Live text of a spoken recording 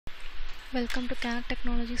Welcome to CAD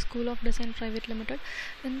Technology School of Design Private Limited.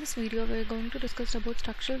 In this video, we are going to discuss about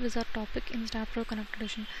structural wizard topic in Staadpro Connect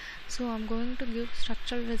Edition. So I'm going to give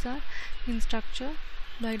structural wizard in structure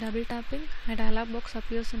by double tapping. A dialog box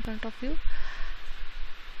appears in front of you.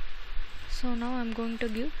 So now I'm going to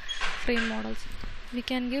give frame models. We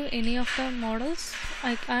can give any of the models.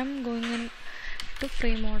 I'm going in to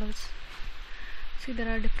frame models. See,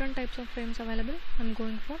 there are different types of frames available. I'm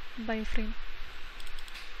going for by frame.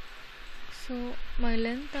 So my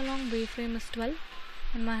length along bay frame is 12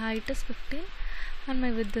 and my height is 15 and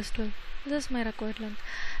my width is 12. This is my required length.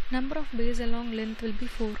 Number of bays along length will be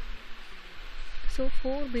 4. So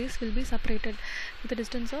 4 bays will be separated with a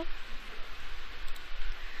distance of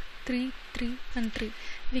 3, 3 and 3.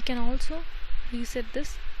 We can also reset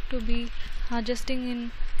this to be adjusting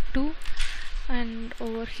in 2 and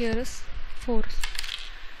over here is 4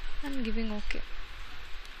 and giving OK.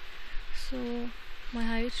 So my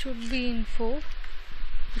height should be in 4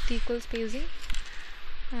 with equal spacing.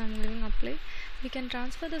 I am giving apply. We can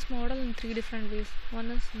transfer this model in 3 different ways. One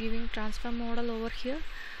is giving transfer model over here,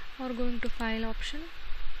 or going to file option,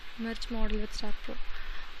 merge model with Staadpro,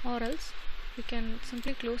 or else we can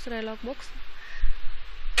simply close the dialog box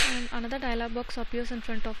and another dialog box appears in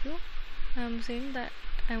front of you. I am saying that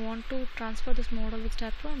I want to transfer this model with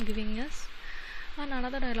Staadpro. I am giving yes, and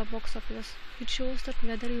another dialog box appears. It shows that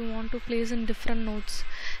whether you want to place in different nodes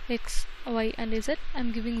X, Y and Z. I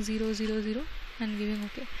am giving 0, 0, 0 and giving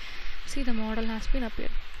OK. See, the model has been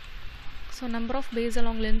appeared. So number of bays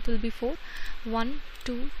along length will be 4, 1,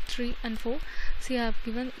 2, 3 and 4. See, I have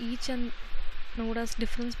given each and node as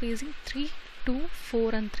different spacing 3, 2,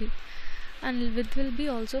 4 and 3, and width will be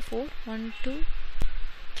also 4, 1, 2,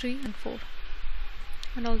 3 and 4,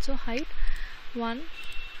 and also height 1,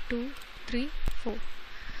 2, 3, 4.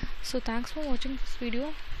 So thanks for watching this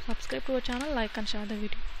video. Subscribe to our channel, like and share the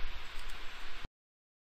video.